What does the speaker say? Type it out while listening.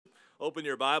Open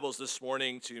your Bibles this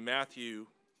morning to Matthew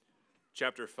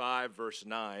chapter 5, verse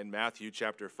 9. Matthew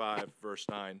chapter 5, verse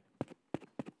 9.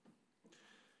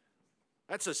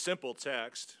 That's a simple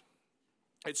text.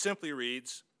 It simply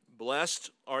reads, "Blessed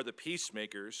are the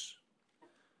peacemakers,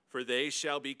 for they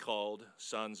shall be called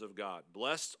sons of God."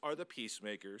 Blessed are the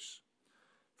peacemakers,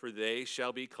 for they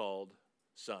shall be called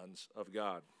sons of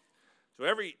God. So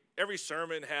every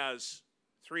sermon has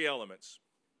three elements.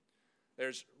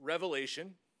 There's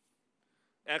revelation,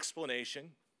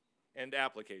 explanation, and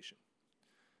application.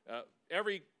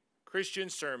 Every Christian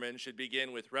sermon should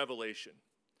begin with revelation.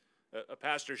 A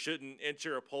pastor shouldn't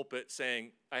enter a pulpit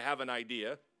saying, "I have an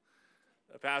idea."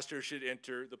 A pastor should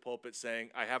enter the pulpit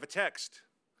saying, "I have a text."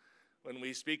 When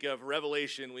we speak of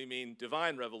revelation, we mean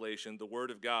divine revelation, the Word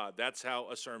of God. That's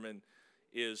how a sermon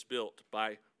is built,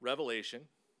 by revelation.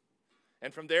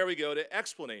 And from there we go to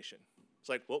explanation. It's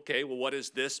like, okay, well, what does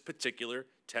this particular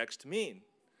text mean?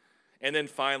 And then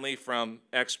finally, from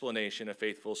explanation, a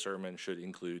faithful sermon should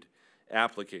include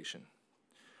application.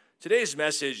 Today's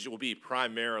message will be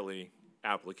primarily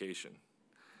application.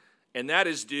 And that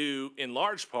is due in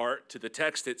large part to the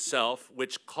text itself,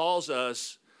 which calls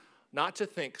us not to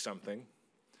think something,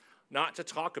 not to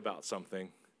talk about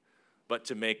something, but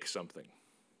to make something.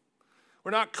 We're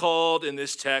not called in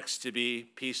this text to be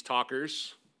peace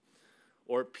talkers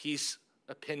or peace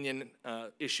opinion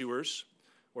issuers.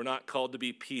 We're not called to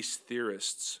be peace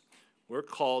theorists. We're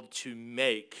called to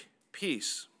make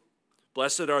peace.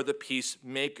 Blessed are the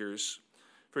peacemakers,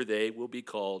 for they will be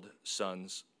called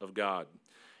sons of God.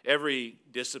 Every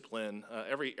discipline,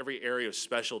 every area of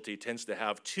specialty tends to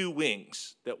have two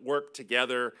wings that work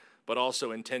together, but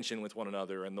also in tension with one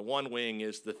another. And the one wing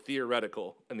is the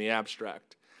theoretical and the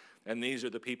abstract. And these are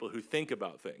the people who think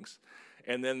about things.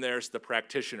 And then there's the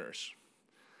practitioners.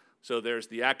 So there's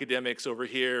the academics over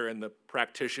here and the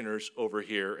practitioners over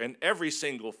here. And every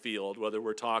single field, whether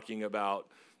we're talking about,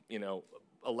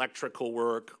 electrical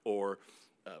work or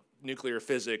nuclear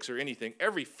physics or anything,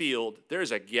 every field, there's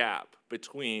a gap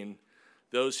between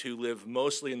those who live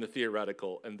mostly in the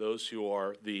theoretical and those who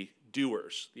are the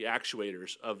doers, the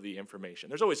actuators of the information.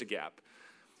 There's always a gap.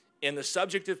 In the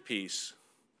subject of peace,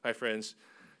 my friends,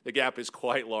 the gap is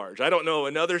quite large. I don't know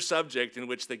another subject in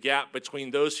which the gap between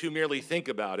those who merely think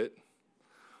about it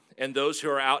and those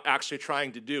who are out actually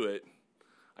trying to do it,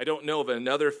 I don't know of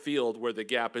another field where the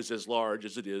gap is as large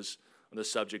as it is on the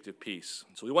subject of peace.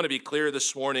 So we want to be clear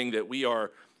this morning that we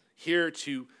are here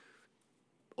to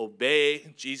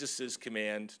obey Jesus'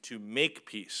 command to make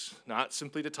peace, not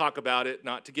simply to talk about it,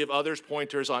 not to give others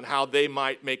pointers on how they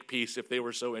might make peace if they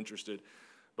were so interested,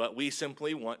 but we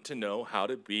simply want to know how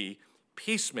to be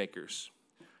peacemakers.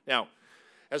 Now,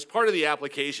 as part of the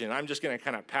application, I'm just going to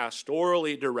kind of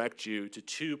pastorally direct you to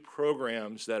two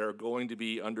programs that are going to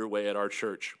be underway at our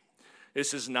church.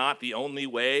 This is not the only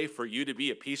way for you to be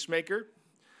a peacemaker,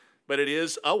 but it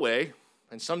is a way.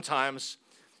 And sometimes,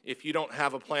 if you don't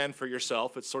have a plan for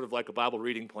yourself, it's sort of like a Bible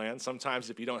reading plan. Sometimes,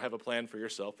 if you don't have a plan for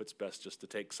yourself, it's best just to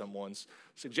take someone's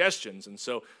suggestions. And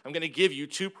so I'm going to give you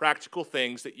two practical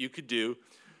things that you could do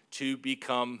to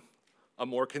become a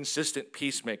more consistent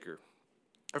peacemaker.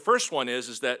 The first one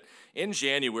is that in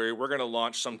January, we're going to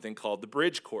launch something called the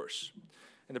Bridge Course.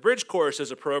 And the Bridge Course is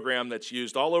a program that's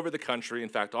used all over the country, in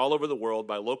fact, all over the world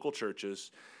by local churches.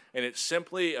 And it's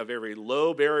simply a very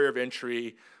low barrier of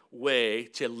entry way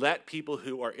to let people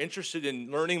who are interested in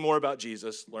learning more about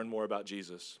Jesus learn more about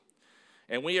Jesus.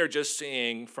 And we are just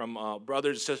seeing from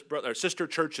sister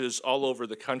churches all over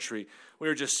the country, we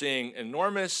are just seeing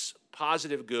enormous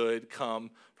positive good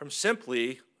come from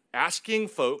simply asking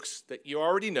folks that you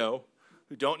already know,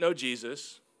 who don't know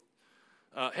Jesus,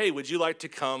 hey, would you like to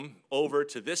come over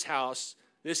to this house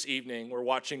this evening? We're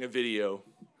watching a video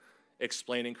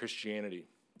explaining Christianity.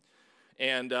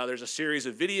 And there's a series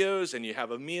of videos, and you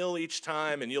have a meal each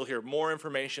time, and you'll hear more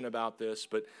information about this.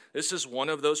 But this is one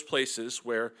of those places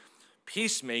where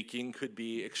peacemaking could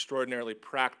be extraordinarily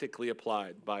practically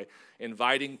applied by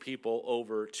inviting people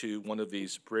over to one of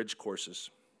these bridge courses.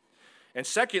 And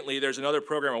secondly, there's another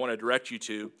program I want to direct you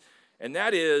to, and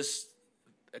that is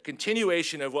a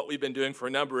continuation of what we've been doing for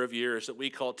a number of years that we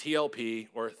call TLP,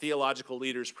 or Theological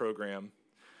Leaders Program.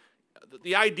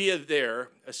 The idea there,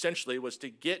 essentially, was to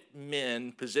get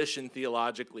men positioned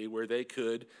theologically where they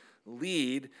could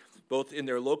lead both in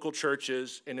their local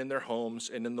churches and in their homes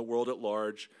and in the world at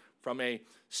large from a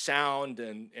sound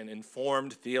and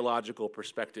informed theological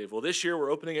perspective. Well, this year we're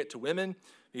opening it to women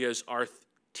because our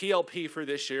TLP for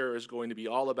this year is going to be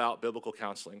all about biblical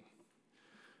counseling.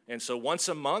 And so once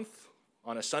a month,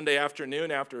 on a Sunday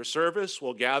afternoon after a service,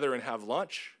 we'll gather and have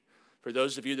lunch for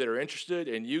those of you that are interested,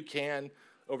 and you can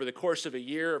over the course of a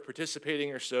year of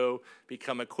participating or so,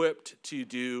 become equipped to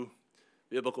do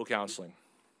biblical counseling.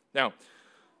 Now,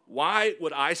 why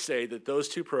would I say that those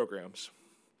two programs,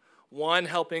 one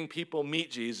helping people meet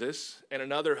Jesus and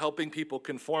another helping people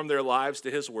conform their lives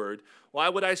to his word, why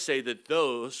would I say that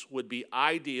those would be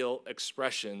ideal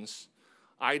expressions,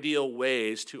 ideal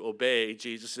ways to obey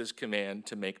Jesus' command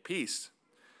to make peace?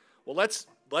 Well,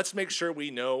 let's make sure we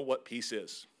know what peace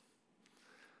is.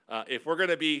 If we're going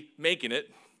to be making it,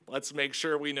 let's make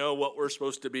sure we know what we're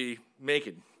supposed to be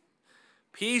making.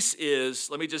 Peace is,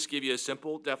 let me just give you a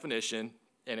simple definition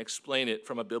and explain it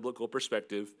from a biblical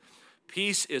perspective.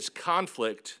 Peace is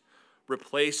conflict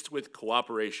replaced with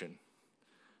cooperation.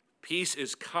 Peace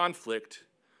is conflict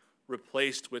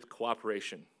replaced with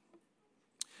cooperation.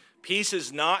 Peace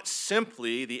is not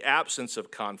simply the absence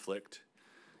of conflict.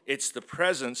 It's the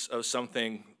presence of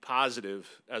something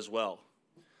positive as well.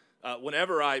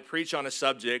 Whenever I preach on a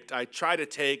subject, I try to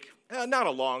take, not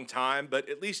a long time, but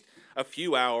at least a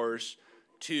few hours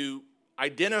to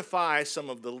identify some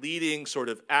of the leading sort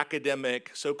of academic,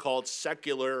 so-called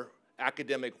secular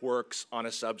academic works on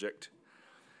a subject.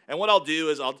 And what I'll do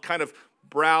is I'll kind of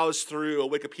browse through a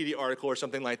Wikipedia article or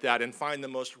something like that and find the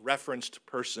most referenced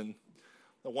person,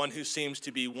 the one who seems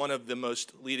to be one of the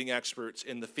most leading experts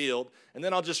in the field, and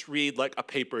then I'll just read like a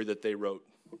paper that they wrote.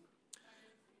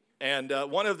 And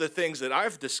one of the things that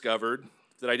I've discovered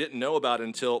that I didn't know about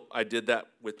until I did that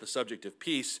with the subject of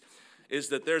peace is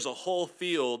that there's a whole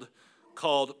field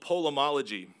called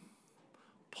polemology.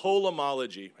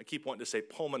 Polemology. I keep wanting to say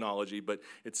pulmonology, but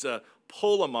it's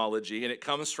polemology, and it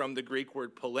comes from the Greek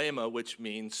word polema, which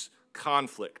means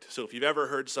conflict. So if you've ever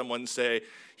heard someone say,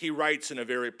 he writes in a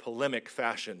very polemic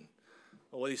fashion,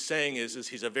 well, what he's saying is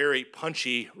he's a very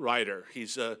punchy writer.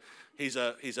 He's a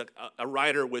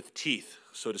writer with teeth,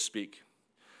 so to speak.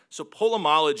 So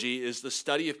polemology is the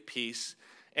study of peace,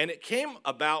 and it came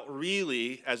about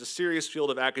really as a serious field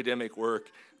of academic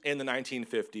work in the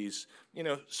 1950s,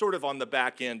 sort of on the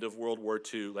back end of World War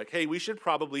II. Like, hey, we should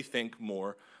probably think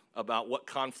more about what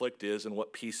conflict is and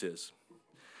what peace is.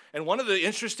 And one of the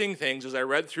interesting things as I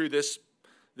read through this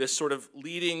sort of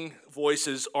leading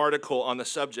voices article on the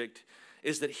subject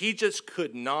is that he just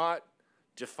could not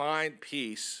define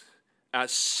peace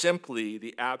as simply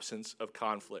the absence of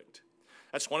conflict.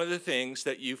 That's one of the things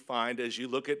that you find as you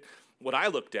look at what I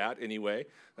looked at anyway,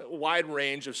 a wide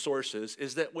range of sources,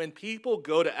 is that when people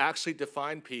go to actually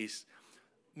define peace,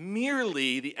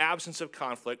 merely the absence of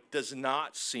conflict does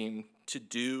not seem to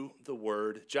do the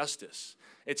word justice.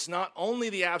 It's not only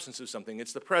the absence of something,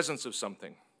 it's the presence of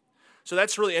something. So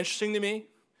that's really interesting to me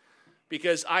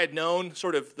because I had known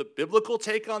sort of the biblical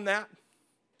take on that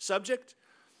subject,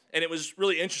 and it was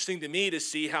really interesting to me to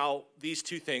see how these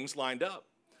two things lined up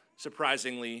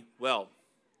surprisingly well.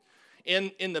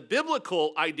 In the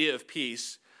biblical idea of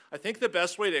peace, I think the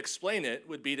best way to explain it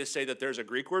would be to say that there's a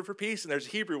Greek word for peace and there's a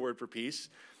Hebrew word for peace.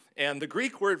 And the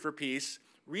Greek word for peace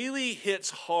really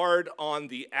hits hard on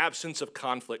the absence of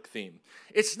conflict theme.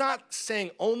 It's not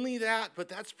saying only that, but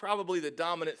that's probably the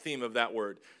dominant theme of that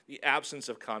word, the absence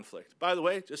of conflict. By the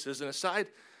way, just as an aside,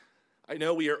 I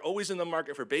know we are always in the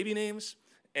market for baby names,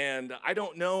 and I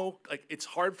don't know, it's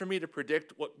hard for me to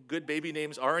predict what good baby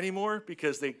names are anymore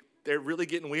because they're really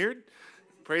getting weird.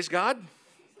 Praise God.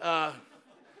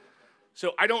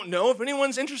 So I don't know if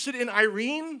anyone's interested in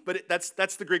Irene, but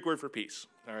that's the Greek word for peace,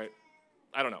 all right?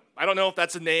 I don't know. I don't know if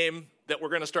that's a name that we're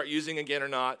going to start using again or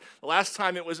not. The last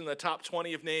time it was in the top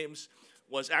 20 of names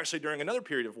was actually during another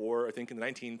period of war, I think in the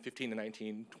 1915 to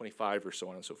 1925 or so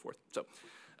on and so forth. So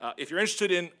if you're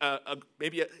interested in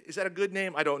is that a good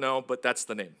name? I don't know, but that's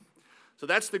the name. So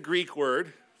that's the Greek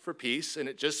word for peace, and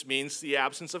it just means the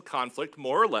absence of conflict,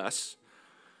 more or less.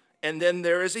 And then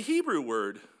there is a Hebrew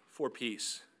word for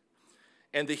peace.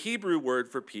 And the Hebrew word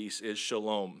for peace is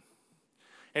shalom.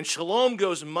 And shalom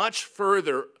goes much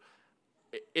further.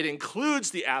 It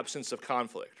includes the absence of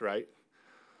conflict, right?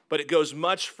 But it goes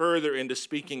much further into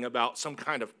speaking about some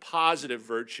kind of positive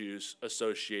virtues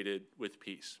associated with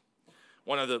peace.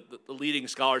 One of the leading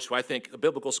scholars, who I think, a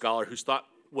biblical scholar who's thought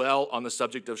well on the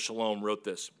subject of shalom, wrote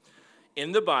this.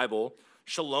 In the Bible,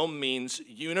 shalom means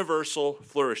universal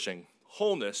flourishing,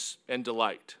 wholeness, and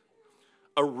delight.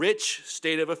 A rich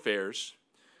state of affairs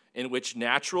in which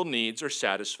natural needs are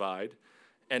satisfied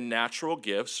and natural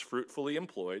gifts fruitfully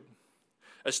employed,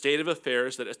 a state of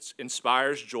affairs that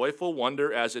inspires joyful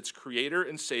wonder as its creator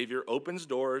and savior opens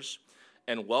doors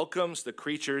and welcomes the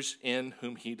creatures in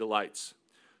whom he delights.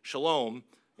 Shalom,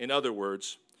 in other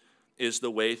words, is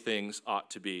the way things ought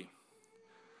to be.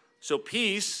 So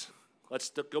peace, let's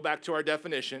go back to our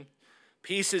definition.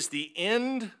 Peace is the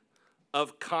end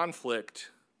of conflict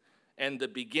and the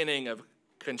beginning of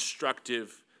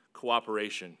constructive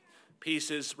cooperation.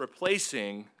 Peace is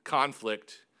replacing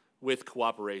conflict with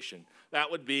cooperation.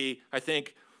 That would be, I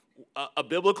think, a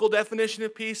biblical definition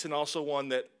of peace, and also one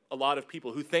that a lot of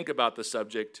people who think about the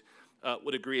subject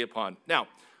would agree upon. Now,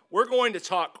 we're going to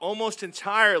talk almost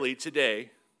entirely today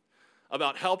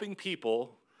about helping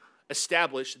people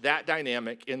establish that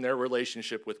dynamic in their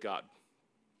relationship with God.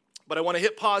 But I want to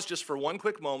hit pause just for one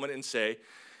quick moment and say,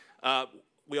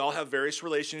 we all have various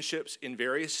relationships in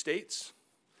various states.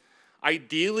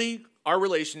 Ideally, our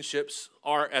relationships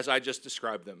are as I just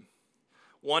described them,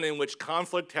 one in which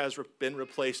conflict has been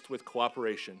replaced with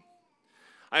cooperation.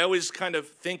 I always kind of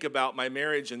think about my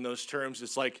marriage in those terms.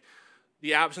 It's like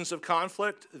the absence of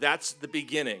conflict, that's the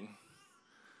beginning.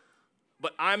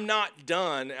 But I'm not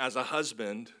done as a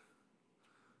husband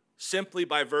simply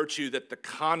by virtue that the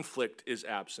conflict is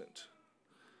absent.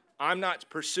 I'm not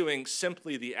pursuing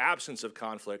simply the absence of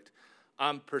conflict.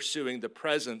 I'm pursuing the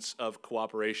presence of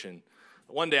cooperation.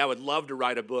 One day I would love to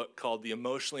write a book called The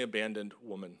Emotionally Abandoned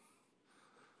Woman.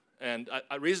 And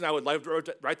the reason I would love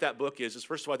to write that book is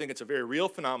first of all, I think it's a very real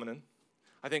phenomenon.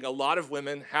 I think a lot of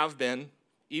women have been,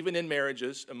 even in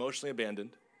marriages, emotionally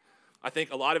abandoned. I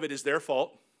think a lot of it is their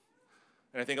fault,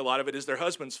 and I think a lot of it is their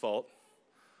husband's fault.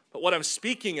 But what I'm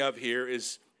speaking of here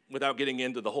is, without getting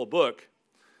into the whole book,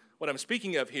 what I'm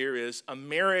speaking of here is a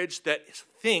marriage that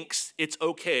thinks it's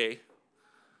okay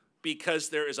because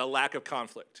there is a lack of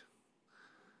conflict.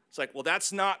 It's like, well,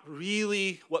 that's not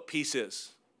really what peace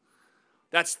is.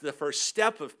 That's the first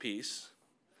step of peace.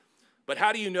 But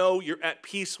how do you know you're at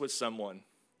peace with someone?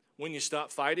 When you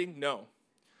stop fighting? No.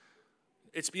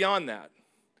 It's beyond that.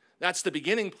 That's the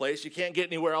beginning place. You can't get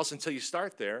anywhere else until you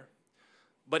start there.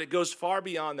 But it goes far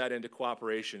beyond that into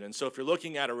cooperation. And so if you're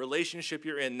looking at a relationship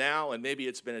you're in now, and maybe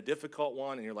it's been a difficult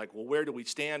one, and you're like, well, where do we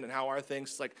stand and how are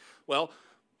things? It's like, well,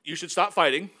 you should stop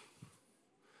fighting.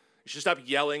 You should stop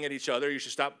yelling at each other. You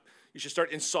should stop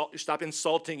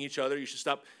insulting each other. You should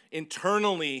stop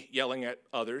internally yelling at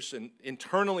others and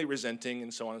internally resenting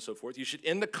and so on and so forth. You should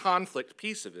end the conflict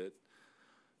piece of it.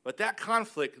 But that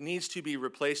conflict needs to be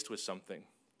replaced with something.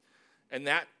 And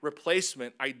that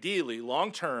replacement, ideally,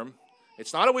 long-term,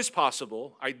 it's not always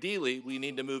possible. Ideally, we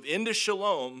need to move into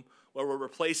shalom where we're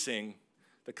replacing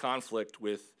the conflict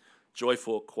with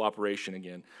joyful cooperation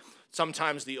again.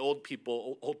 Sometimes the old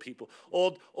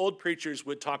preachers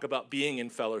would talk about being in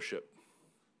fellowship.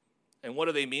 And what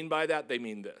do they mean by that? They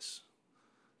mean this.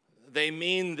 They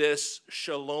mean this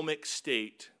shalomic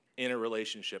state in a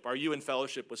relationship. Are you in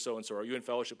fellowship with so-and-so? Are you in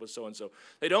fellowship with so-and-so?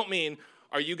 They don't mean,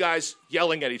 are you guys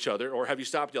yelling at each other, or have you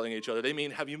stopped yelling at each other? They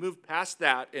mean, have you moved past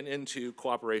that and into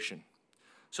cooperation?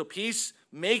 So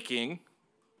peacemaking,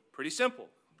 pretty simple,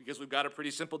 because we've got a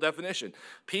pretty simple definition.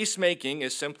 Peacemaking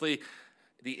is simply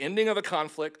the ending of a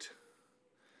conflict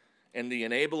and the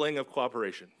enabling of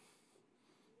cooperation.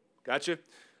 Gotcha?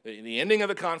 The ending of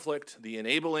a conflict, the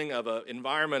enabling of an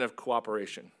environment of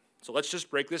cooperation. So let's just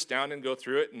break this down and go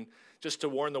through it. And just to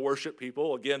warn the worship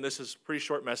people, again, this is a pretty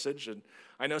short message. And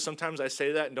I know sometimes I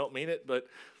say that and don't mean it, but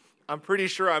I'm pretty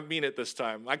sure I mean it this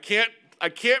time. I can't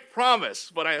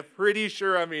promise, but I'm pretty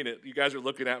sure I mean it. You guys are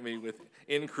looking at me with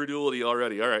incredulity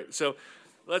already. All right, so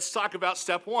let's talk about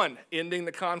step one, ending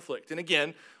the conflict. And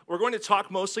again, we're going to talk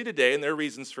mostly today, and there are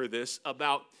reasons for this,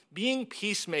 about being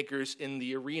peacemakers in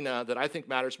the arena that I think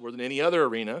matters more than any other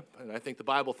arena, and I think the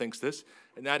Bible thinks this,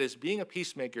 and that is being a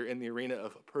peacemaker in the arena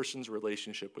of a person's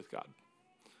relationship with God.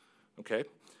 Okay?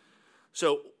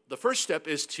 So the first step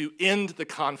is to end the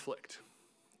conflict.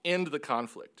 End the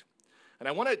conflict. And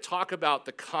I want to talk about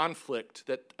the conflict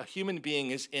that a human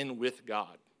being is in with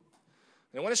God.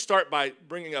 And I want to start by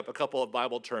bringing up a couple of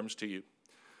Bible terms to you.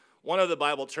 One of the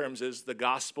Bible terms is the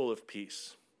gospel of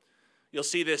peace. You'll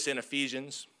see this in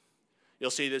Ephesians. You'll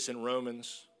see this in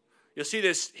Romans. You'll see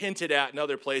this hinted at in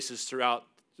other places throughout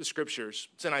the scriptures.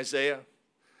 It's in Isaiah.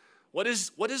 What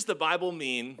does the Bible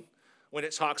mean when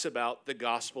it talks about the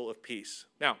gospel of peace?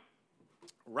 Now,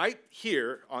 right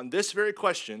here on this very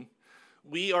question,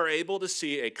 we are able to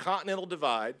see a continental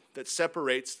divide that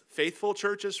separates faithful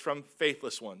churches from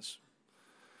faithless ones.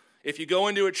 If you go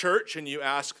into a church and you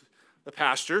ask the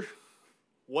pastor,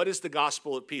 what is the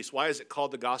gospel of peace? Why is it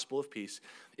called the gospel of peace?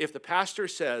 If the pastor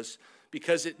says,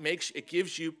 because it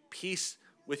gives you peace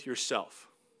with yourself,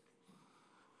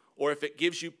 or if it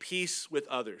gives you peace with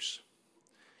others,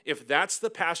 if that's the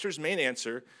pastor's main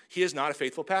answer, he is not a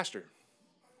faithful pastor.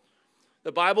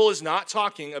 The Bible is not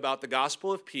talking about the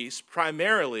gospel of peace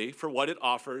primarily for what it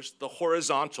offers, the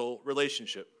horizontal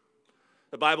relationship.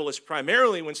 The Bible is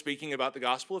primarily, when speaking about the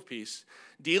gospel of peace,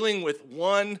 dealing with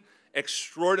one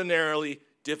extraordinarily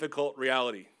difficult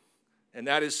reality. and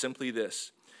that is simply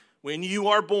this. When you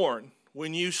are born,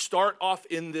 when you start off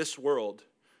in this world,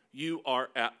 you are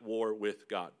at war with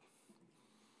God.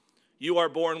 You are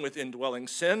born with indwelling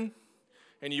sin,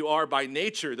 and you are by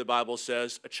nature, the Bible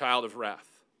says, a child of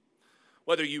wrath.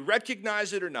 Whether you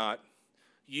recognize it or not,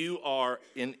 you are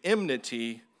in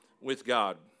enmity with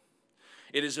God.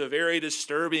 It is a very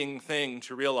disturbing thing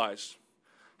to realize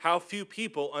how few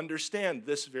people understand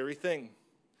this very thing.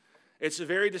 It's a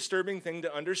very disturbing thing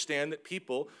to understand that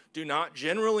people do not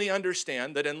generally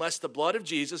understand that unless the blood of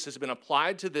Jesus has been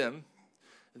applied to them,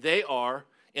 they are,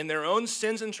 in their own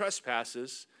sins and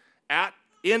trespasses,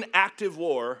 in active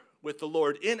war with the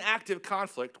Lord, in active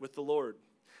conflict with the Lord.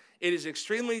 It is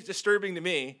extremely disturbing to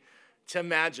me to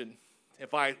imagine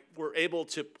if I were able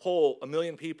to poll 1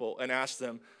 million people and ask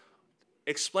them,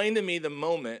 explain to me the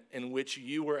moment in which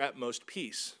you were at most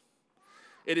peace.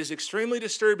 It is extremely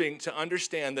disturbing to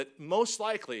understand that most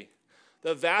likely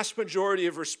the vast majority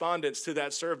of respondents to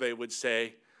that survey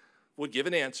would give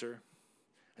an answer,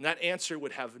 and that answer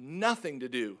would have nothing to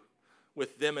do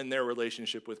with them and their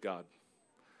relationship with God.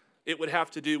 It would have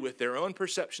to do with their own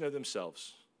perception of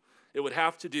themselves. It would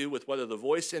have to do with whether the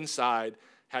voice inside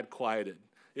had quieted.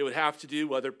 It would have to do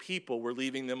whether people were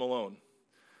leaving them alone.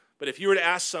 But if you were to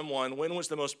ask someone, when was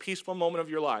the most peaceful moment of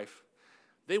your life?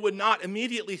 They would not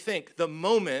immediately think the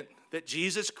moment that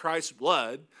Jesus Christ's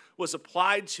blood was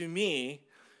applied to me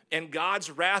and God's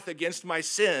wrath against my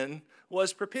sin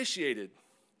was propitiated.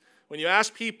 When you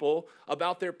ask people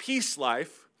about their peace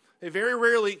life, they very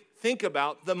rarely think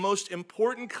about the most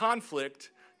important conflict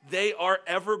they are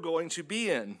ever going to be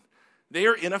in. They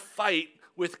are in a fight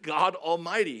with God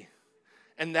Almighty.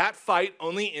 And that fight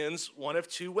only ends one of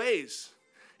two ways.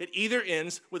 It either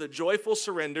ends with a joyful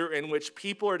surrender in which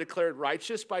people are declared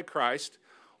righteous by Christ,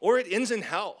 or it ends in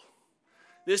hell.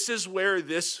 This is where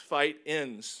this fight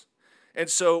ends. And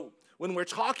so when we're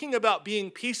talking about being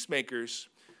peacemakers,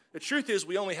 the truth is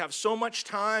we only have so much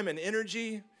time and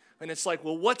energy. And it's like,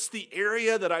 well, what's the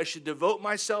area that I should devote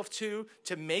myself to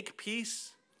make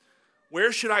peace?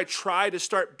 Where should I try to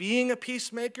start being a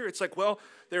peacemaker? It's like, well,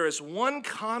 there is one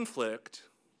conflict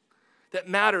that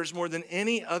matters more than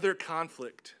any other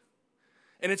conflict.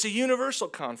 And it's a universal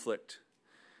conflict.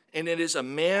 And it is a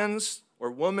man's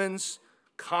or woman's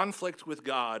conflict with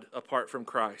God apart from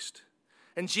Christ.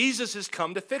 And Jesus has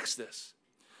come to fix this.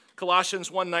 Colossians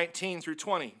 1:19 through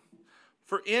 20.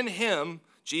 For in him,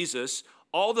 Jesus,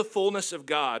 all the fullness of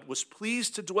God was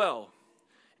pleased to dwell,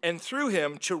 and through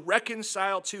him to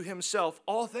reconcile to himself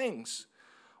all things,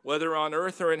 whether on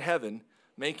earth or in heaven,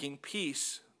 making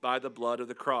peace by the blood of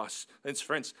the cross. And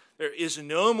friends, there is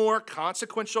no more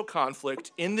consequential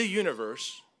conflict in the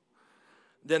universe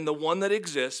than the one that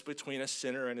exists between a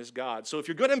sinner and his God. So if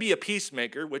you're going to be a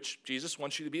peacemaker, which Jesus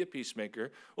wants you to be a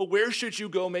peacemaker, well, where should you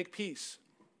go make peace?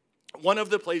 One of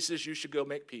the places you should go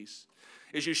make peace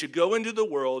is you should go into the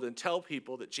world and tell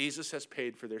people that Jesus has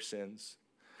paid for their sins,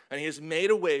 and he has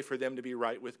made a way for them to be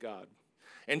right with God,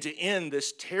 and to end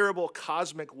this terrible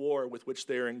cosmic war with which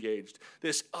they are engaged,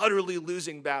 this utterly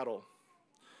losing battle.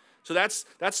 So that's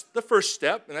the first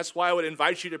step, and that's why I would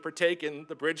invite you to partake in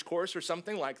the bridge course or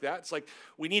something like that. It's like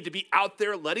we need to be out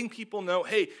there letting people know,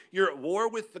 hey, you're at war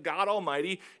with the God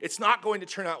Almighty. It's not going to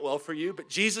turn out well for you, but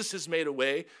Jesus has made a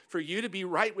way for you to be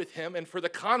right with him and for the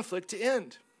conflict to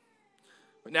end.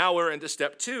 But now we're into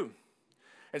step 2.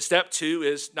 And step 2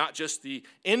 is not just the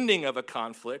ending of a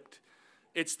conflict,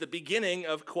 it's the beginning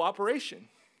of cooperation.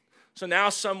 So now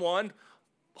someone,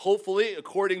 hopefully,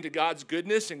 according to God's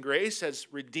goodness and grace, is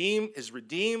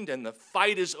redeemed, and the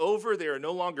fight is over. They are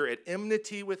no longer at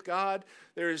enmity with God.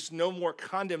 There is no more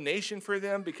condemnation for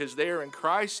them because they are in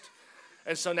Christ.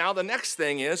 And so now the next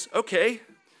thing is, okay,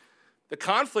 the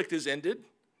conflict is ended.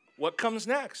 What comes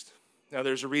next? Now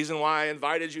there's a reason why I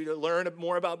invited you to learn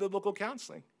more about biblical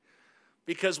counseling.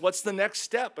 Because what's the next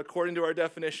step according to our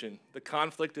definition? The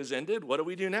conflict is ended. What do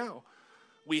we do now?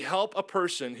 We help a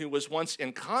person who was once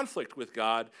in conflict with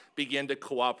God begin to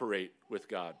cooperate with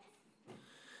God.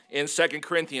 In 2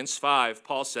 Corinthians 5,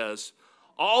 Paul says,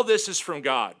 all this is from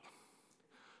God,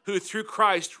 who through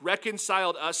Christ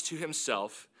reconciled us to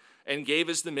himself and gave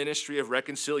us the ministry of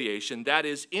reconciliation. That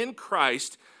is, in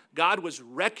Christ, God was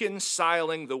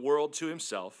reconciling the world to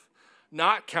himself,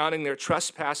 not counting their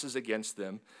trespasses against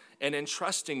them, and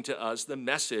entrusting to us the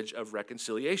message of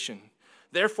reconciliation.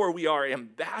 Therefore, we are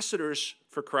ambassadors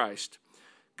for Christ,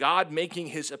 God making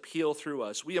his appeal through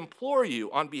us. We implore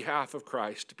you on behalf of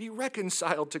Christ to be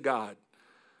reconciled to God.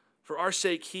 For our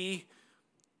sake, he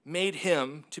made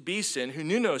him to be sin who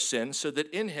knew no sin, so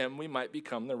that in him we might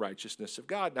become the righteousness of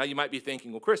God. Now you might be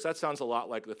thinking, well, Chris, that sounds a lot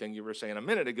like the thing you were saying a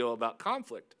minute ago about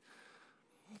conflict.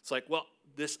 It's like, well,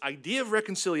 this idea of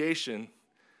reconciliation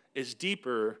is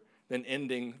deeper than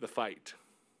ending the fight.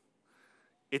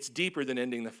 It's deeper than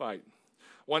ending the fight.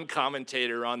 One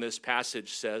commentator on this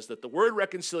passage says that the word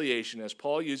reconciliation, as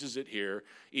Paul uses it here,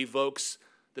 evokes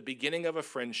the beginning of a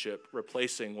friendship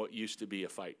replacing what used to be a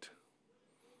fight.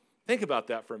 Think about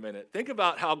that for a minute. Think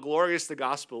about how glorious the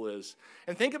gospel is.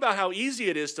 And think about how easy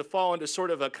it is to fall into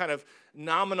sort of a kind of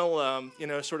nominal,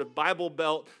 sort of Bible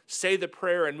belt, say the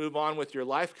prayer and move on with your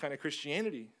life kind of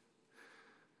Christianity.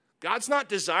 God's not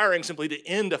desiring simply to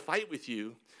end a fight with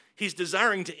you. He's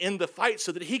desiring to end the fight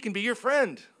so that he can be your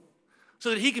friend,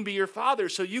 so that he can be your father,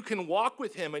 so you can walk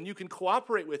with him and you can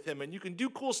cooperate with him and you can do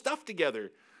cool stuff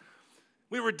together.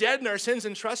 We were dead in our sins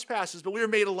and trespasses, but we were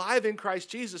made alive in Christ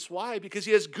Jesus. Why? Because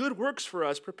he has good works for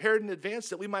us prepared in advance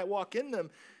that we might walk in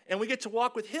them, and we get to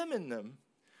walk with him in them.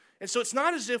 And so it's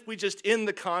not as if we just end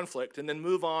the conflict and then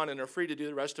move on and are free to do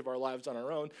the rest of our lives on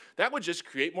our own. That would just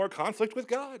create more conflict with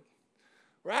God.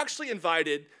 We're actually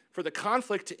invited for the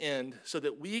conflict to end so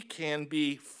that we can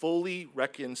be fully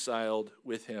reconciled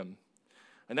with him.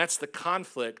 And that's the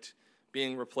conflict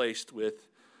being replaced with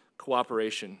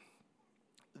cooperation.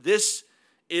 This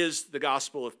is the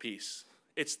gospel of peace.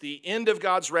 It's the end of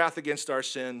God's wrath against our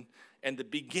sin and the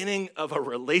beginning of a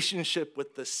relationship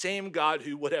with the same God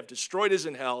who would have destroyed us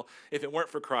in hell if it weren't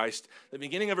for Christ. The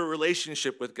beginning of a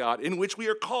relationship with God in which we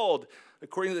are called,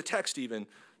 according to the text even,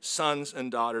 sons and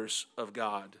daughters of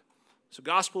God. So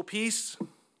gospel peace,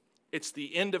 it's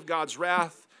the end of God's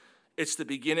wrath. It's the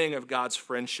beginning of God's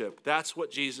friendship. That's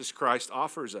what Jesus Christ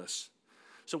offers us.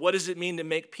 So what does it mean to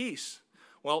make peace?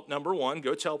 Well, number one,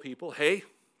 go tell people, hey,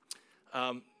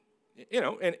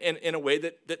 in a way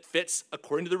that fits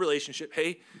according to the relationship,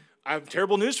 hey, I have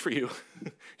terrible news for you.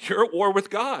 You're at war with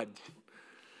God.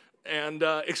 And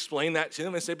explain that to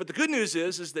them and say, but the good news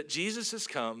is that Jesus has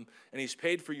come and he's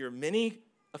paid for your many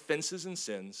offenses and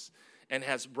sins and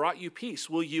has brought you peace.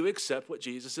 Will you accept what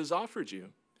Jesus has offered you?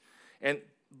 And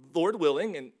Lord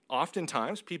willing, and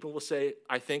oftentimes people will say,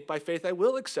 I think by faith I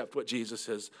will accept what Jesus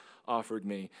has offered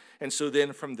me. And so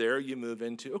then from there you move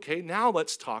into, okay, now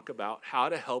let's talk about how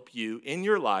to help you in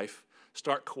your life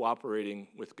start cooperating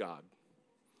with God.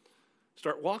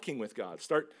 Start walking with God.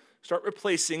 Start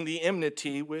replacing the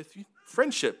enmity with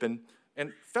friendship and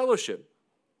fellowship.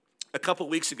 A couple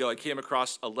weeks ago, I came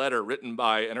across a letter written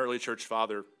by an early church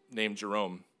father named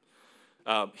Jerome.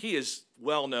 He is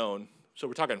well known. So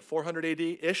we're talking 400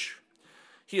 AD-ish.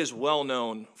 He is well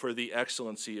known for the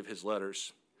excellency of his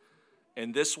letters.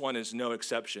 And this one is no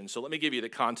exception. So let me give you the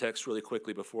context really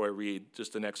quickly before I read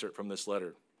just an excerpt from this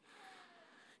letter.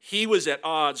 He was at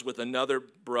odds with another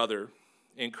brother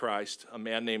in Christ, a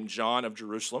man named John of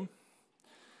Jerusalem.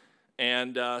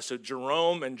 And so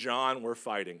Jerome and John were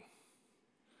fighting.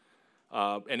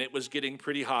 And it was getting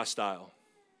pretty hostile.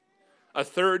 A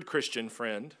third Christian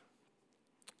friend,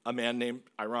 a man named,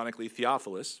 ironically,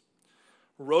 Theophilus,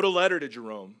 wrote a letter to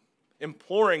Jerome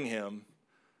imploring him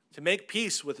to make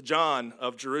peace with John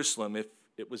of Jerusalem if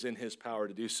it was in his power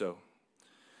to do so.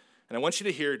 And I want you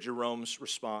to hear Jerome's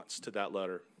response to that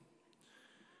letter.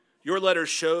 Your letter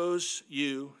shows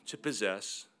you to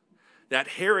possess that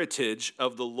heritage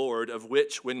of the Lord of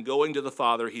which, when going to the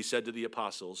Father, he said to the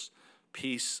apostles,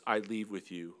 peace I leave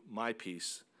with you, my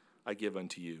peace I give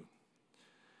unto you.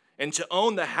 And to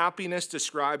own the happiness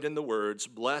described in the words,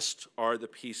 blessed are the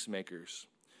peacemakers.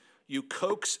 You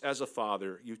coax as a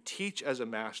father, you teach as a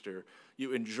master,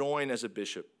 you enjoin as a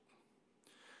bishop.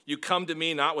 You come to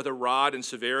me not with a rod and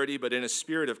severity, but in a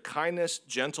spirit of kindness,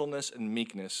 gentleness, and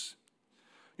meekness.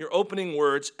 Your opening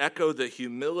words echo the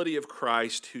humility of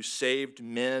Christ who saved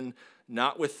men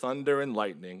not with thunder and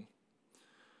lightning,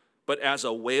 but as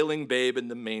a wailing babe in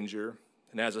the manger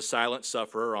and as a silent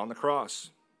sufferer on the cross.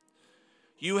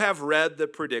 You have read the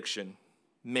prediction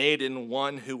made in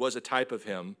one who was a type of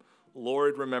him,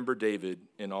 Lord, remember David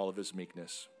in all of his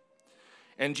meekness.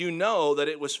 And you know that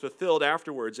it was fulfilled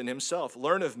afterwards in himself.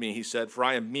 Learn of me, he said, for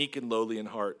I am meek and lowly in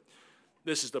heart.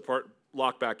 This is the part,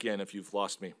 lock back in if you've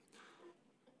lost me.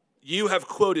 You have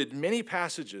quoted many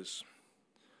passages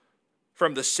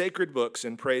from the sacred books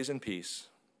in praise and peace.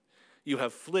 You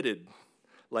have flitted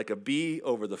like a bee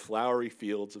over the flowery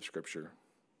fields of Scripture.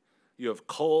 You have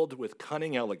culled with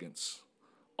cunning elegance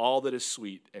all that is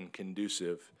sweet and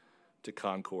conducive to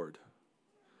concord.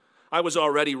 I was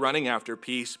already running after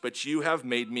peace, but you have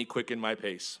made me quicken my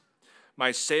pace.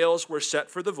 My sails were set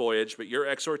for the voyage, but your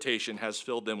exhortation has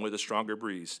filled them with a stronger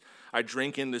breeze. I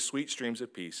drink in the sweet streams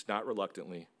of peace, not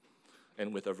reluctantly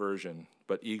and with aversion,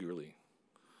 but eagerly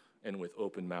and with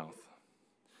open mouth.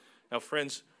 Now,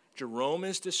 friends, Jerome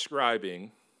is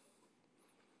describing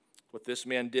what this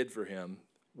man did for him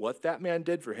what that man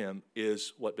did for him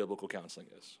is what biblical counseling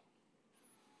is.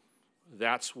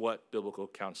 That's what biblical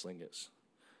counseling is.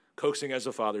 Coaxing as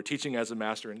a father, teaching as a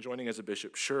master, and joining as a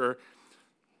bishop, sure,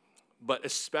 but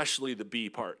especially the B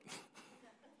part.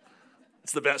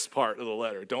 It's the best part of the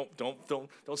letter. Don't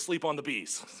sleep on the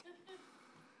B's.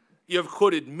 You have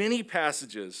quoted many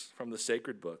passages from the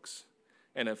sacred books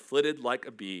and have flitted like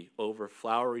a bee over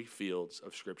flowery fields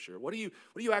of Scripture. What are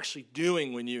you actually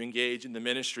doing when you engage in the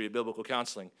ministry of biblical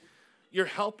counseling? You're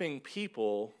helping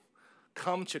people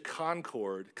come to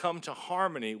concord, come to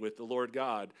harmony with the Lord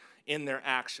God in their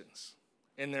actions,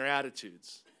 in their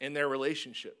attitudes, in their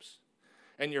relationships.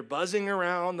 And you're buzzing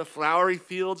around the flowery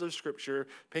fields of Scripture,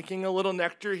 picking a little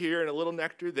nectar here and a little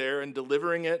nectar there and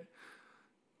delivering it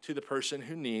to the person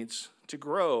who needs to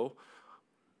grow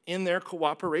in their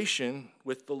cooperation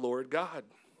with the Lord God.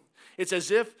 It's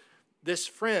as if this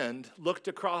friend looked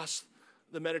across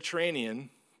the Mediterranean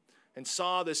and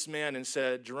saw this man and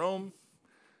said, Jerome,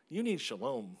 you need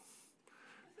shalom.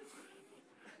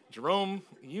 Jerome,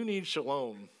 you need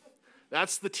shalom.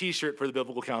 That's the t-shirt for the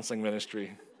biblical counseling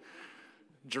ministry.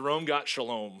 Jerome got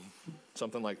shalom,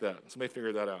 something like that. Somebody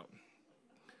figure that out.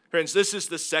 Friends, this is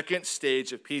the second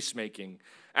stage of peacemaking.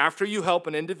 After you help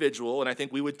an individual, and I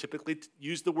think we would typically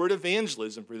use the word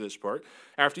evangelism for this part,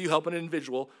 after you help an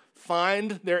individual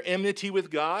find their enmity with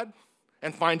God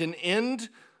and find an end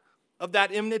of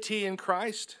that enmity in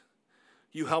Christ,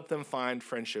 you help them find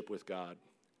friendship with God.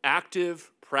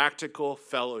 Active, practical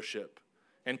fellowship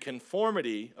and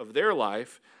conformity of their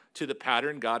life to the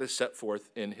pattern God has set forth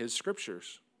in his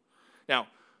Scriptures. Now,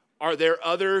 are there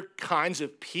other kinds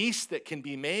of peace that can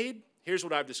be made? Here's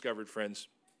what I've discovered, friends.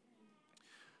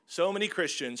 So many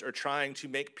Christians are trying to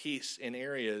make peace in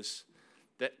areas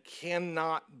that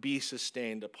cannot be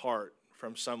sustained apart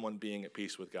from someone being at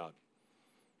peace with God.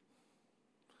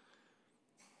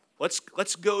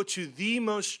 Let's go to the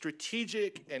most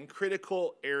strategic and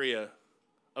critical area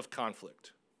of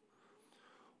conflict.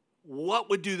 What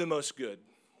would do the most good?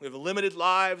 We have limited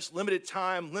lives, limited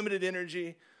time, limited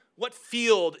energy. What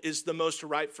field is the most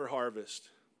ripe for harvest?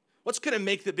 What's going to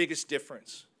make the biggest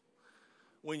difference?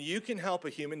 When you can help a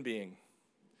human being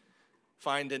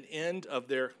find an end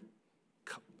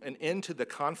to the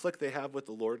conflict they have with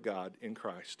the Lord God in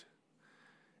Christ,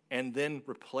 and then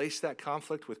replace that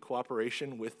conflict with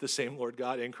cooperation with the same Lord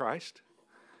God in Christ,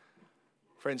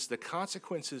 friends, the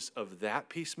consequences of that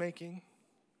peacemaking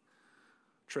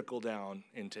trickle down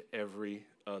into every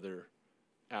other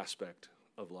aspect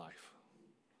of life.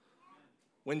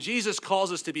 When Jesus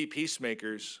calls us to be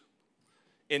peacemakers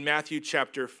in Matthew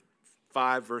chapter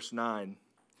 5, verse 9,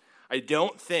 I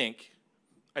don't think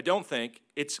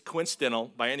it's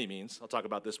coincidental by any means, I'll talk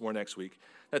about this more next week,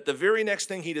 that the very next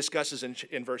thing he discusses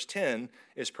in verse 10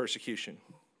 is persecution.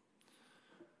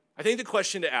 I think the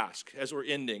question to ask as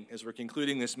we're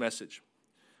concluding this message,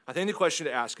 I think the question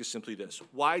to ask is simply this: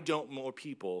 why don't more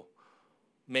people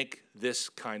make this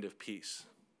kind of peace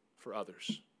for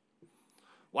others?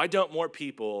 Why don't more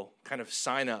people kind of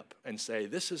sign up and say,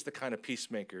 this is the kind of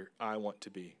peacemaker I want to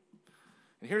be?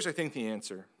 And here's, I think, the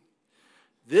answer.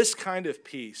 This kind of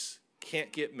peace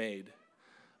can't get made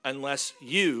unless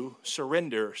you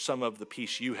surrender some of the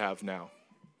peace you have now.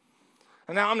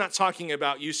 And now I'm not talking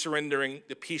about you surrendering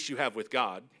the peace you have with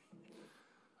God.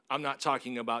 I'm not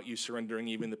talking about you surrendering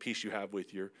even the peace you have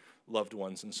with your loved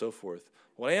ones and so forth.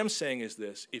 What I am saying is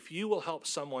this: if you will help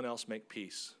someone else make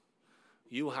peace,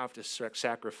 you will have to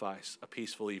sacrifice a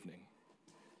peaceful evening,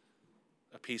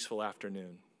 a peaceful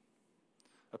afternoon,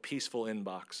 a peaceful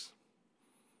inbox.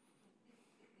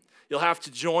 You'll have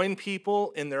to join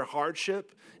people in their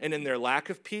hardship and in their lack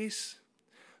of peace.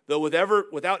 Though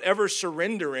without ever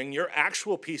surrendering your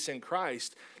actual peace in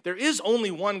Christ, there is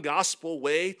only one gospel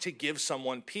way to give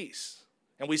someone peace.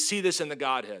 And we see this in the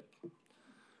Godhead.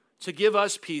 To give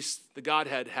us peace, the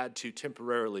Godhead had to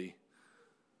temporarily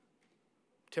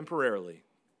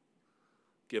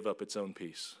give up its own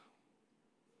peace.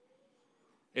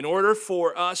 In order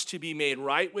for us to be made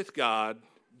right with God,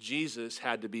 Jesus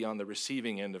had to be on the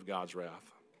receiving end of God's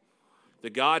wrath. The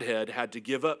Godhead had to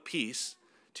give up peace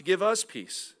to give us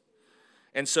peace.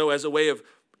 And so as a way of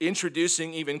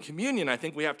introducing even communion, I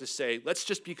think we have to say, let's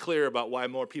just be clear about why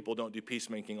more people don't do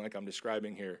peacemaking like I'm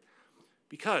describing here.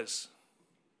 Because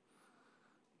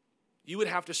you would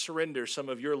have to surrender some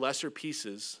of your lesser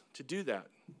pieces to do that.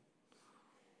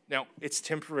 Now, it's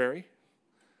temporary.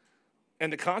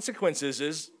 And the consequence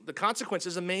is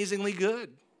amazingly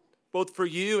good, both for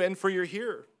you and for your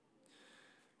hearer.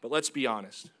 But let's be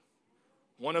honest.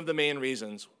 One of the main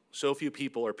reasons so few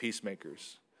people are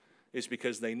peacemakers is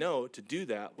because they know to do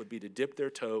that would be to dip their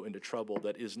toe into trouble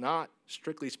that is not,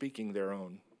 strictly speaking, their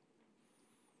own.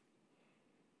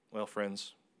 Well,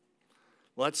 friends,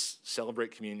 let's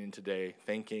celebrate communion today,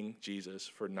 thanking Jesus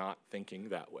for not thinking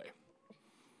that way.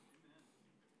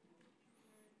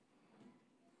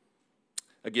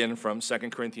 Again, from 2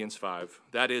 Corinthians 5.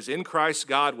 That is, in Christ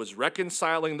God was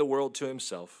reconciling the world to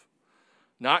himself,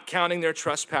 not counting their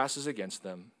trespasses against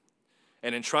them,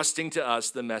 and entrusting to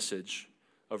us the message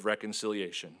of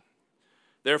reconciliation.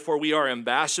 Therefore, we are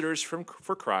ambassadors for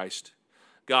Christ,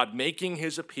 God making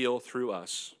his appeal through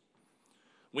us.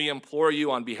 We implore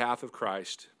you on behalf of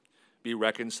Christ, be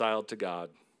reconciled to God.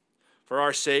 For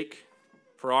our sake,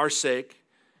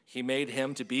 he made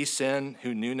him to be sin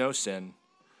who knew no sin,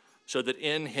 so that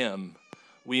in him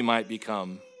we might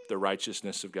become the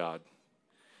righteousness of God.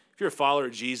 If you're a follower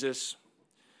of Jesus,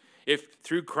 if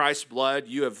through Christ's blood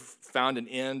you have found an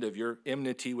end of your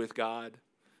enmity with God,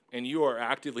 and you are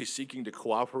actively seeking to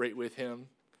cooperate with him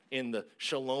in the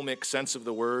shalomic sense of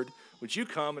the word, would you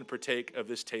come and partake of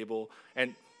this table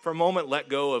and for a moment let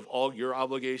go of all your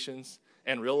obligations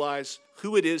and realize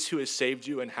who it is who has saved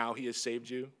you and how he has saved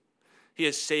you? He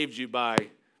has saved you by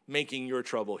making your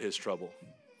trouble his trouble.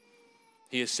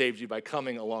 He has saved you by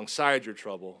coming alongside your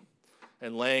trouble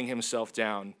and laying himself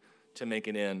down to make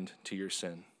an end to your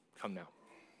sin. Come now.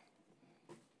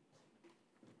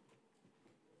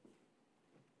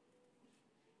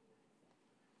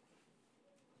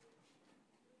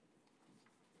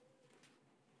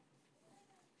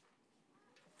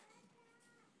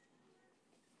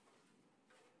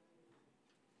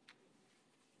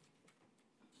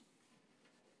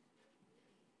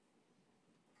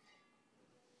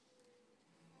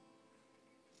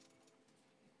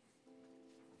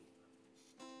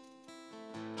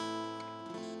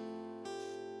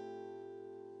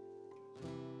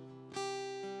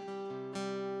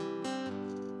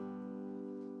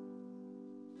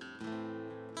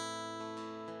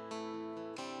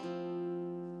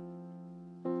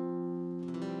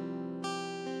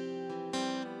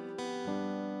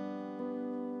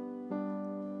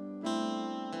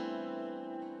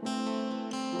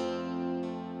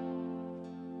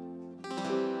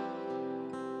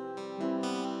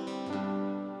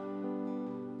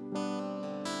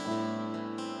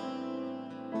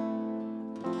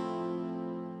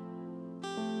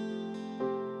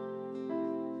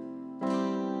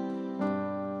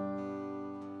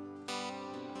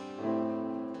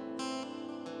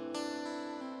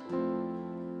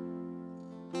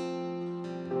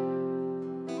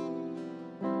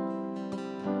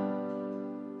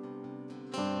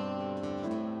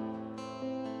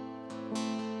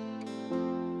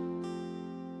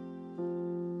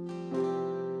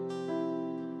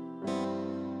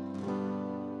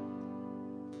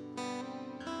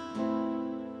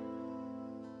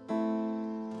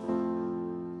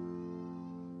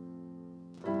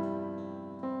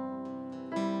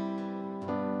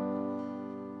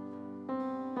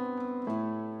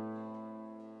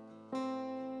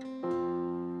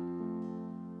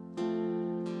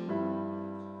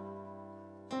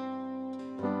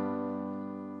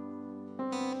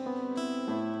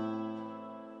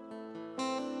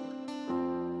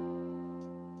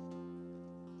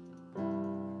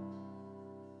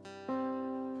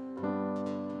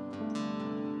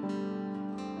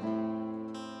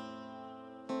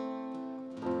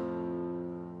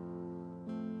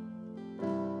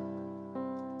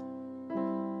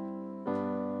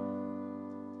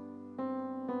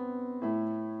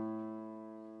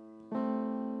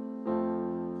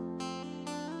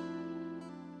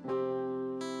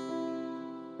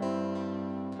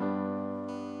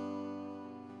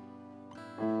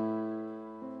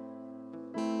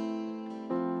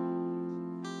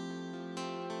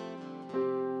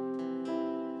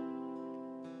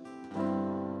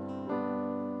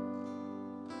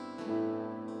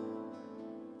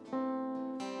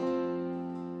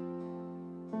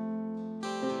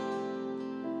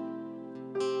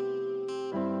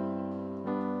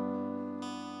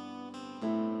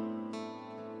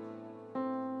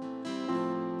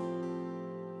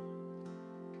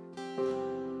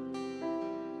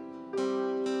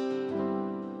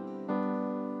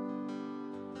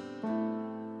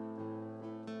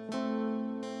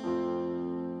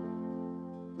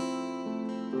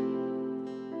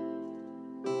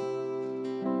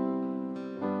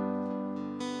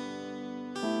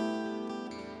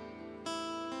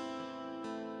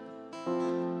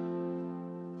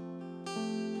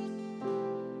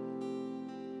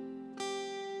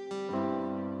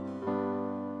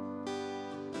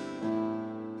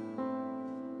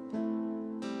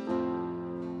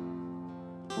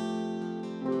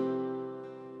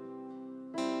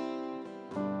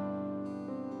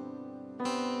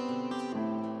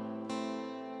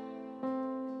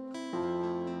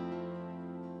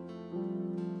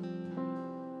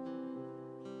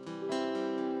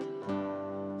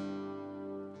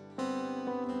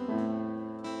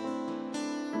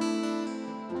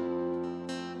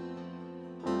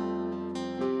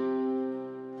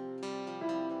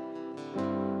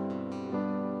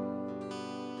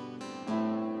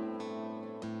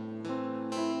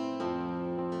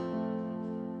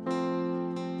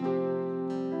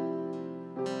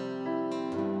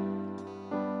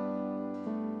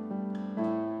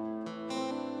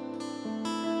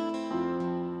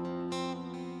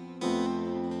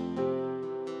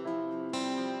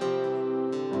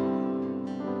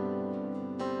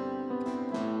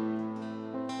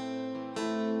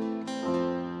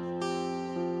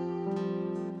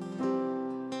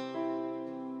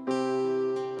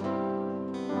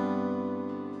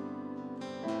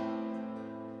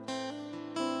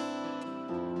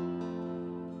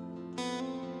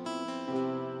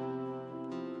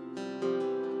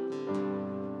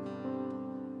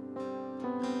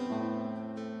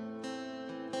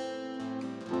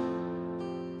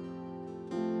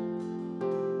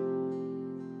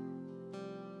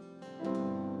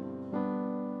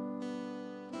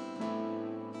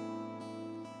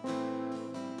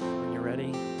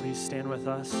 you stand with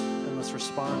us and let's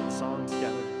respond in song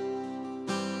together.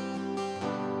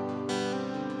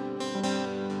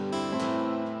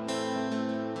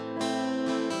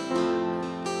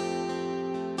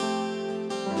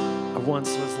 I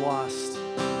once was lost.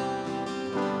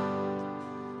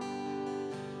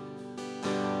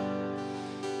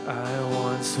 I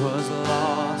once was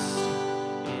lost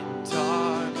in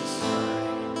darkest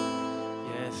night,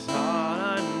 yet thought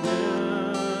I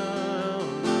knew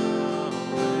the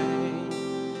way.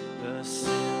 The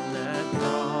sin that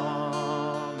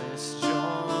promised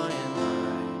joy and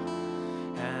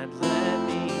life had led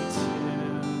me to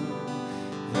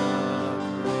the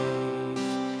grave.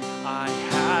 I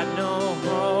had no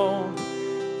hope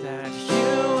that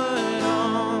you would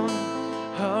own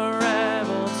a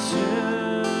rebel to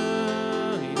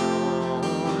your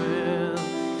will.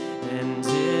 And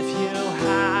if you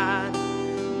had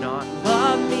not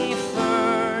loved me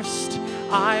first,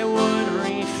 I would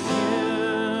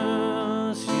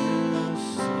refuse you,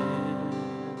 sin.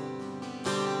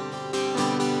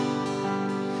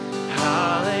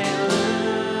 Hallelujah.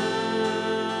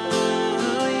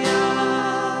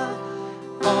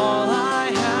 All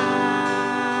I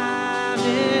have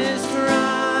is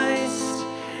Christ.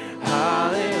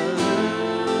 Hallelujah.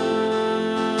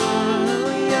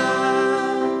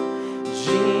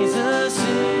 Jesus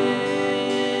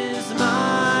is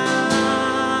my life.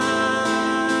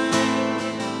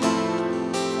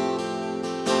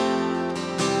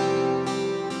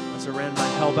 As I ran my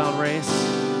hellbound race,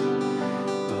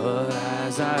 but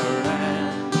as I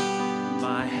ran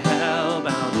my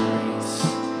hellbound race,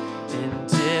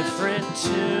 indifferent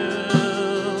to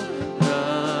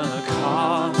the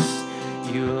cost,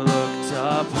 you looked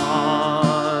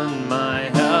upon my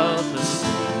helpless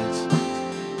state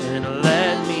and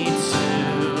led me to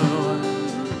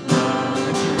the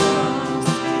cross.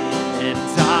 And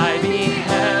I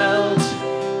beheld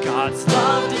God's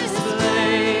love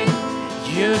displayed.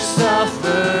 You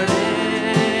suffered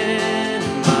in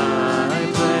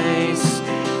my place.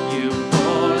 You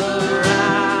bore the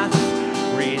wrath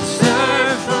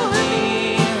reserved for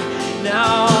me.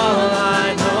 Now all I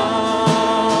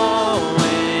know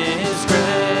is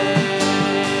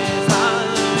grace.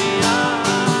 Hallelujah.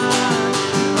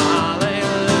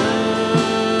 Hallelujah.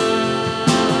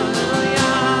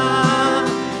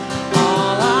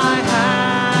 All I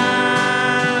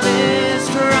have is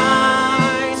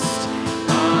Christ.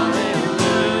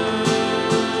 Hallelujah.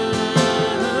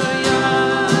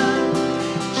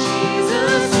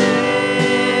 Jesus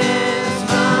is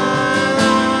my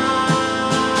life.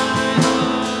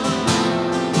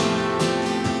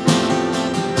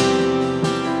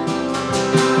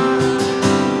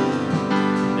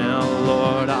 Now,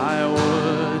 Lord, I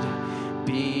would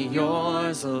be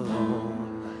yours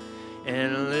alone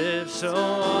and live so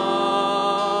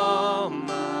all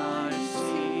might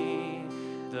see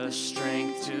the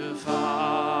strength to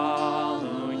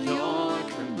follow your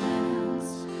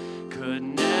commands could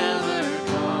never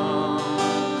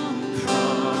come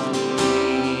from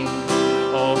me.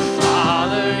 Oh,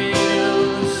 Father,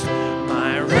 use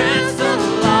my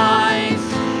ransom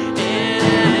life in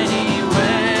any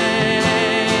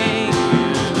way you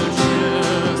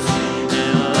choose,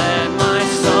 and let my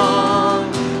song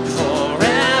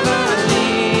forever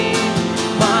leave.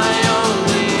 My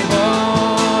only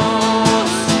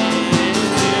boast is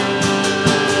you.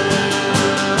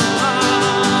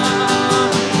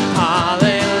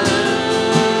 Hallelujah.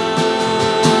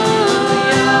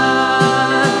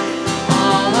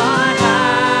 All I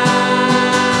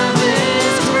have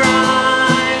is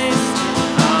Christ.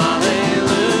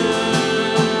 Hallelujah.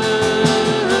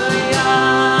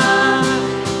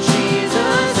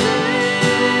 Jesus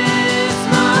is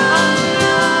my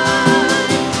life.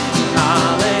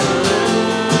 Hallelujah.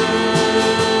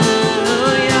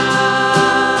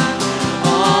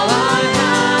 All I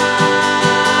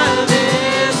have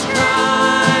is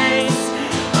Christ.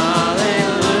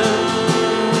 Hallelujah.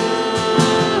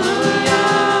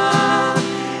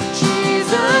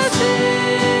 Jesus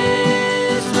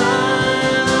is my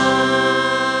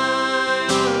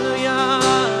life.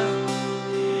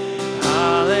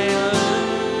 Hallelujah.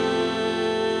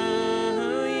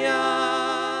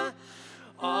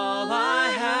 All I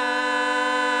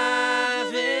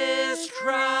have is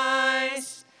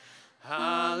Christ.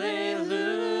 Hallelujah.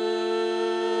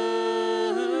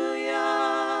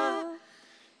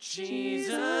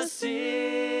 Jesus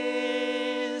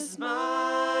is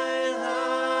my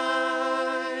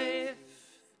life.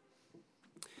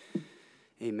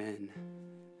 Amen.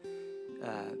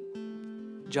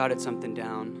 Jotted something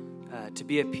down. To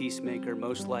be a peacemaker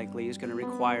most likely is going to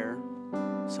require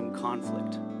some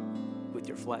conflict with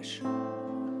your flesh.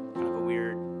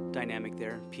 weird dynamic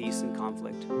there, peace and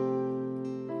conflict.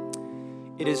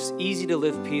 It is easy to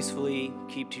live peacefully,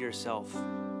 keep to yourself.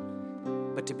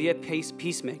 But to be a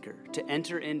peacemaker, to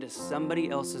enter into somebody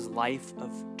else's life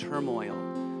of turmoil,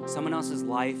 someone else's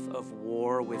life of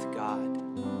war with God,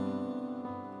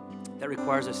 that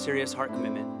requires a serious heart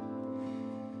commitment.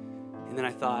 And then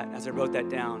I thought, as I wrote that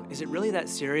down, is it really that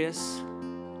serious?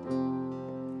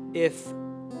 If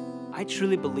I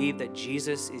truly believe that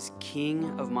Jesus is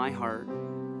King of my heart,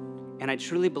 and I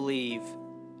truly believe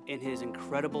in his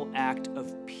incredible act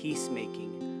of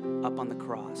peacemaking up on the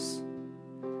cross,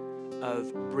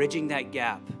 of bridging that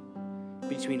gap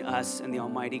between us and the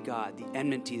Almighty God, the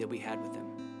enmity that we had with him,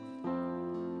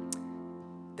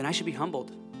 then I should be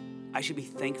humbled. I should be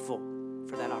thankful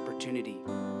for that opportunity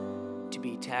to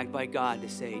be tagged by God to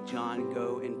say, John,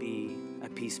 go and be a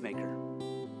peacemaker.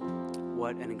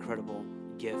 What an incredible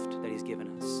gift that he's given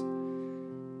us.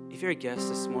 If you're a guest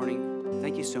this morning,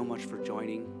 thank you so much for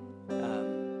joining.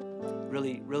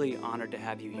 Really honored to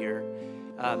have you here.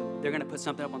 They're going to put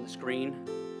something up on the screen,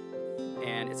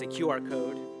 and it's a QR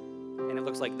code, and it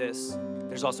looks like this.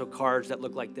 There's also cards that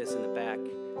look like this in the back.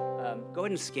 Go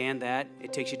ahead and scan that.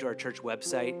 It takes you to our church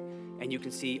website, and you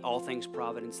can see all things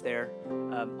Providence there.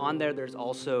 On there, there's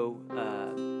also,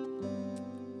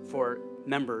 for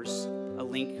members, a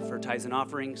link for tithes and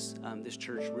offerings. This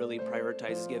church really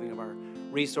prioritizes giving of our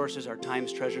resources, our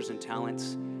times, treasures, and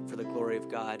talents for the glory of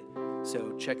God.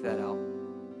 So check that out.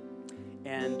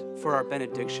 And for our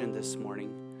benediction this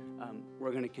morning,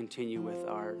 we're going to continue with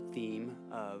our theme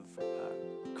of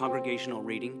congregational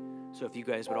reading. So if you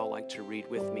guys would all like to read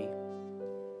with me.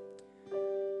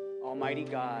 Almighty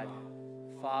God,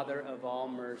 Father of all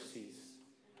mercies,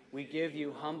 we give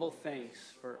you humble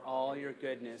thanks for all your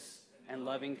goodness and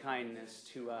loving kindness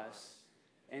to us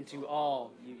and to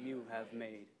all you have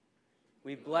made.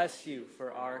 We bless you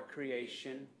for our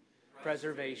creation,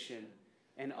 preservation,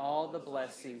 and all the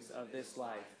blessings of this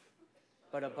life,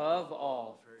 but above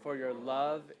all, for your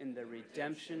love in the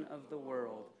redemption of the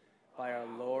world by our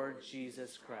Lord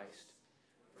Jesus Christ,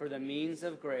 for the means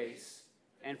of grace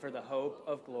and for the hope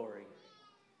of glory.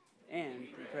 And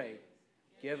we pray,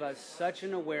 give us such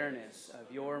an awareness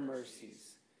of your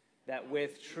mercies that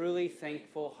with truly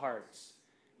thankful hearts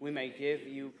we may give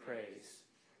you praise,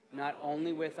 not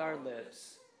only with our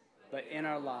lips, but in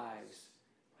our lives,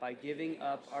 by giving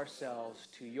up ourselves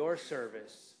to your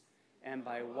service and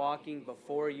by walking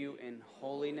before you in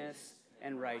holiness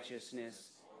and righteousness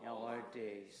in all our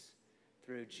days.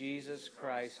 Through Jesus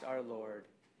Christ our Lord.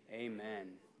 Amen.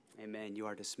 Amen. You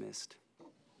are dismissed.